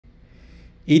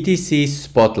ETC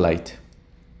Spotlight.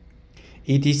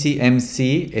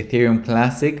 ETCMC Ethereum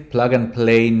Classic Plug and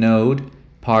Play Node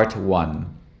Part 1.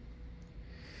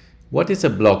 What is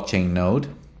a blockchain node?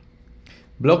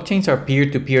 Blockchains are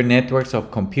peer-to-peer networks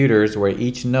of computers where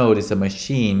each node is a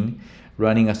machine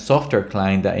running a software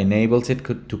client that enables it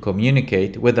to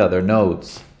communicate with other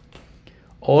nodes.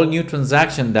 All new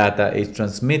transaction data is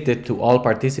transmitted to all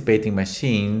participating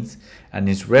machines and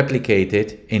is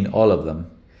replicated in all of them.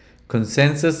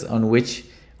 Consensus on which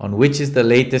is the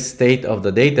latest state of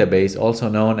the database, also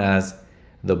known as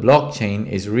the blockchain,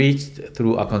 is reached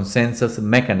through a consensus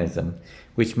mechanism,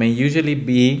 which may usually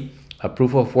be a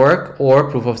proof of work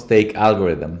or proof of stake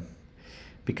algorithm.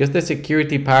 Because the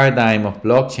security paradigm of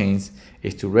blockchains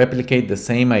is to replicate the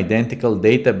same identical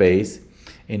database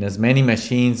in as many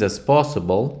machines as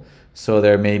possible, so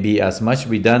there may be as much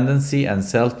redundancy and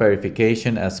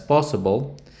self-verification as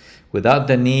possible, without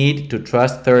the need to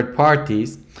trust third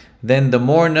parties, then the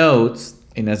more nodes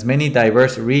in as many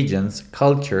diverse regions,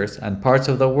 cultures, and parts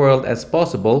of the world as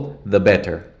possible, the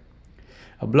better.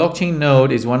 A blockchain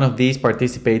node is one of these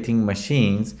participating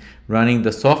machines running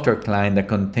the software client that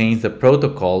contains the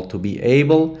protocol to be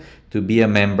able to be a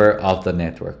member of the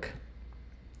network.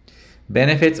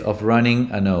 Benefits of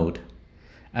running a node.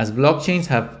 As blockchains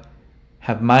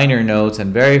have miner nodes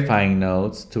and verifying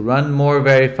nodes, to run more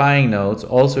verifying nodes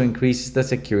also increases the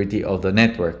security of the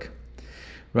network.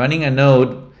 Running a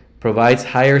node provides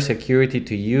higher security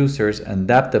to users and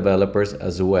dApp developers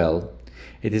as well.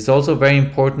 It is also very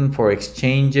important for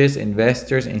exchanges,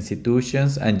 investors,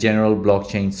 institutions, and general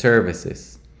blockchain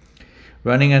services.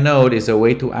 Running a node is a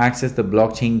way to access the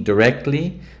blockchain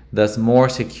directly, thus more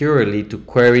securely to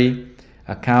query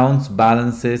accounts,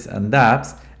 balances, and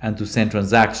dApps, and to send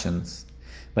transactions.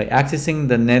 By accessing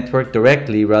the network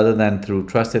directly rather than through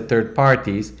trusted third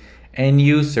parties, end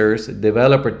users,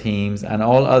 developer teams, and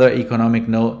all other economic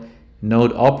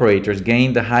node operators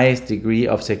gain the highest degree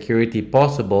of security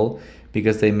possible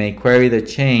because they may query the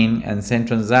chain and send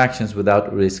transactions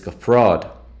without risk of fraud.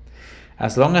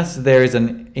 As long as there is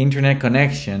an internet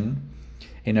connection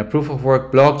in a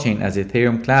proof-of-work blockchain as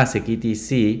Ethereum Classic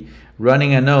ETC,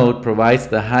 running a node provides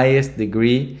the highest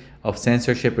degree of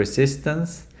censorship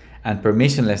resistance and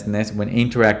permissionlessness when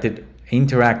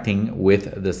interacting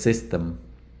with the system.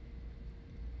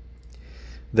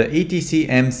 The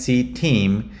ETCMC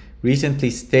team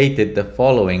recently stated the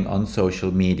following on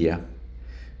social media.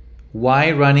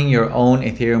 Why running your own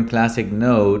Ethereum Classic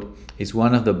node is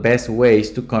one of the best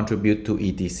ways to contribute to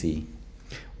ETC.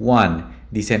 1.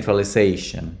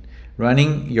 Decentralization.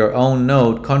 Running your own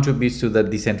node contributes to the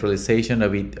decentralization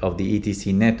of the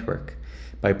ETC network.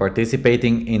 By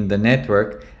participating in the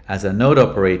network as a node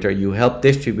operator, you help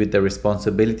distribute the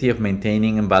responsibility of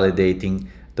maintaining and validating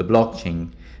the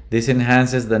blockchain. This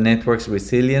enhances the network's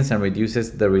resilience and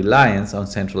reduces the reliance on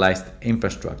centralized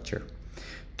infrastructure.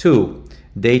 2.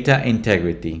 Data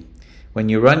integrity. When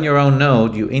you run your own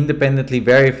node, you independently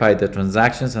verify the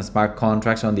transactions and smart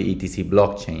contracts on the ETC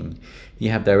blockchain.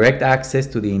 You have direct access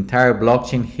to the entire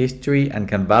blockchain history and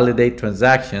can validate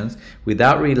transactions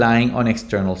without relying on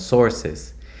external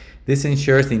sources. This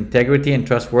ensures the integrity and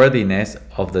trustworthiness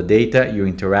of the data you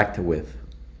interact with.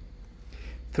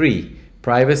 3.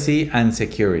 Privacy and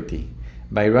security.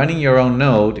 By running your own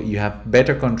node, you have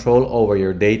better control over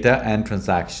your data and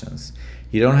transactions.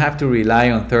 You don't have to rely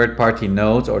on third-party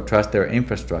nodes or trust their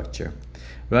infrastructure.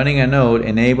 Running a node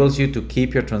enables you to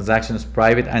keep your transactions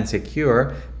private and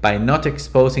secure by not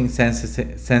exposing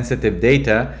sensitive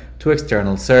data to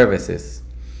external services.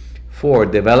 4.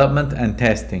 Development and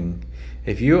testing.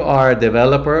 If you are a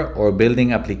developer or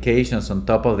building applications on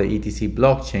top of the ETC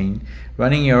blockchain,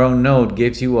 running your own node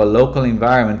gives you a local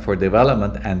environment for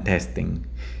development and testing.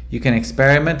 You can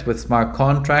experiment with smart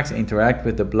contracts, interact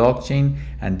with the blockchain,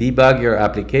 and debug your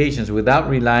applications without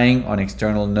relying on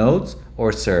external nodes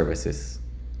or services.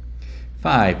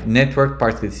 5. Network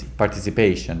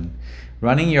participation.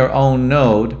 Running your own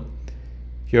node,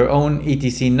 your own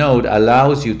ETC node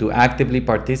allows you to actively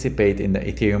participate in the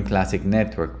Ethereum Classic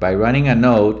network. By running a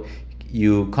node,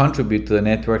 you contribute to the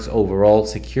network's overall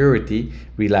security,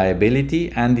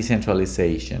 reliability, and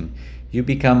decentralization. You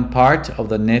become part of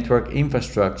the network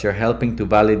infrastructure, helping to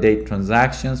validate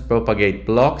transactions, propagate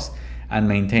blocks, and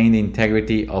maintain the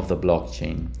integrity of the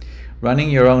blockchain. Running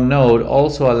your own node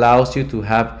also allows you to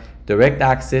have direct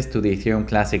access to the Ethereum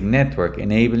Classic network,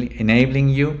 enabling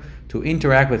you to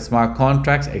interact with smart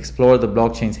contracts, explore the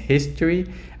blockchain's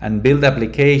history, and build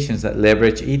applications that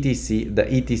leverage the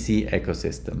ETC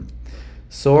ecosystem.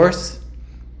 Source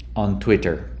on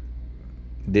Twitter.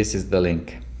 This is the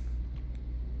link.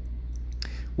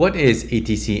 What is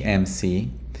ETCMC?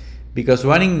 Because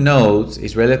running nodes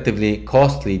is relatively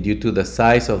costly due to the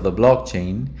size of the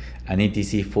blockchain, an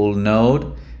ETC full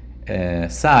node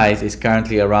size is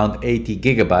currently around 80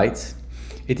 gigabytes,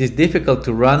 it is difficult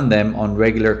to run them on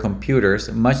regular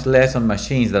computers, much less on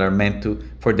machines that are meant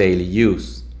for daily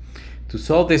use. To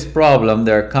solve this problem,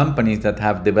 there are companies that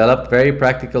have developed very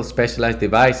practical specialized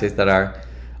devices that are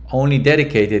only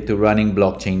dedicated to running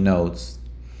blockchain nodes.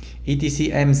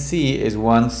 ETCMC is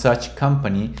one such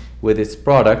company with its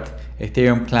product,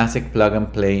 Ethereum Classic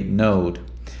Plug-and-Play Node,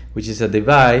 which is a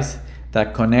device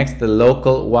that connects the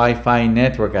local Wi-Fi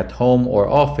network at home or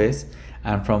office,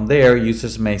 and from there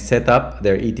users may set up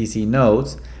their ETC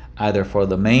nodes either for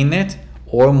the mainnet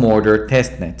or Mordor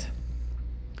testnet.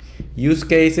 Use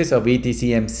cases of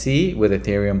ETCMC with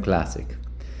Ethereum Classic.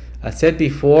 As said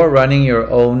before, running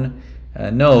your own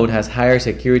node has higher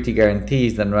security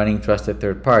guarantees than running trusted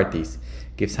third parties,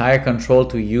 gives higher control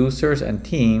to users and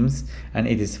teams, and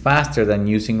it is faster than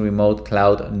using remote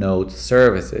cloud node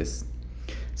services.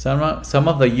 Some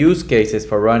of the use cases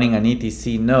for running an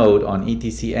ETC node on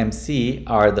ETCMC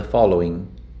are the following.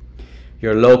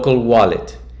 Your local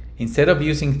wallet. Instead of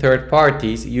using third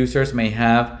parties, users may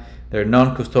have their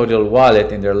non-custodial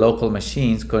wallet in their local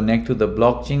machines connect to the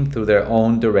blockchain through their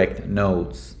own direct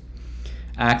nodes.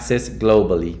 Access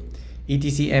globally.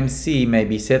 ETCMC may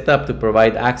be set up to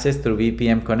provide access through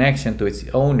VPN connection to its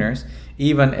owners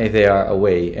even if they are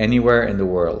away, anywhere in the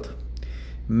world.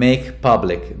 Make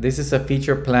public. This is a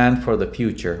feature planned for the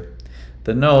future.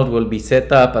 The node will be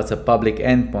set up as a public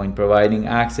endpoint providing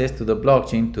access to the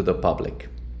blockchain to the public.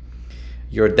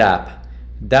 Your dApp.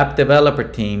 dApp developer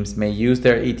teams may use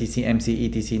their ETCMC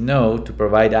ETC node to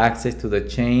provide access to the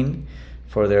chain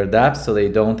for their dApps so they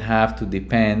don't have to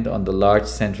depend on the large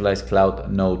centralized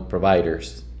cloud node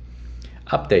providers.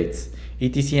 Updates.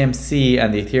 ETCMC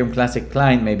and the Ethereum Classic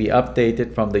client may be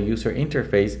updated from the user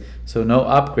interface so no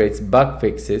upgrades, bug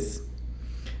fixes,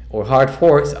 or hard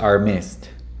forks are missed.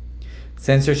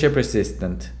 Censorship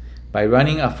resistant. By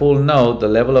running a full node, the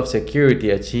level of security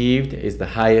achieved is the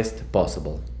highest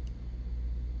possible.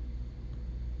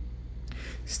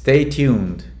 Stay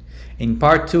tuned. In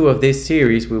part 2 of this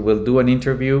series, we will do an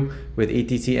interview with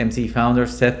ETCMC founder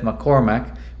Seth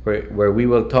McCormack, where we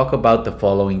will talk about the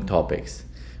following topics.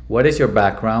 What is your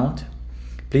background?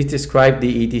 Please describe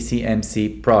the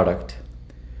ETCMC product.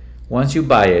 Once you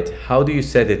buy it, how do you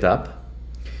set it up?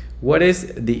 What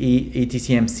is the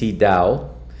ETCMC DAO?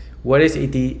 What is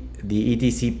the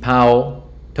ETC POW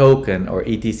token or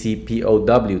ETC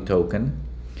POW token?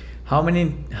 How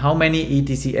many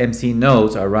ETCMC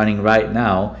nodes are running right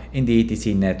now in the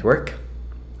ETC network?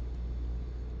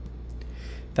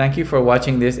 Thank you for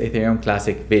watching this Ethereum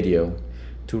Classic video.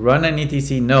 To run an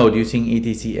ETC node using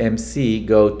ETCMC,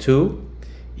 go to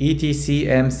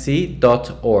etcmc.org.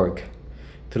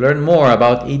 To learn more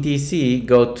about ETC,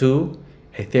 go to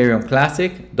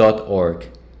ethereumclassic.org.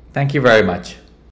 Thank you very much.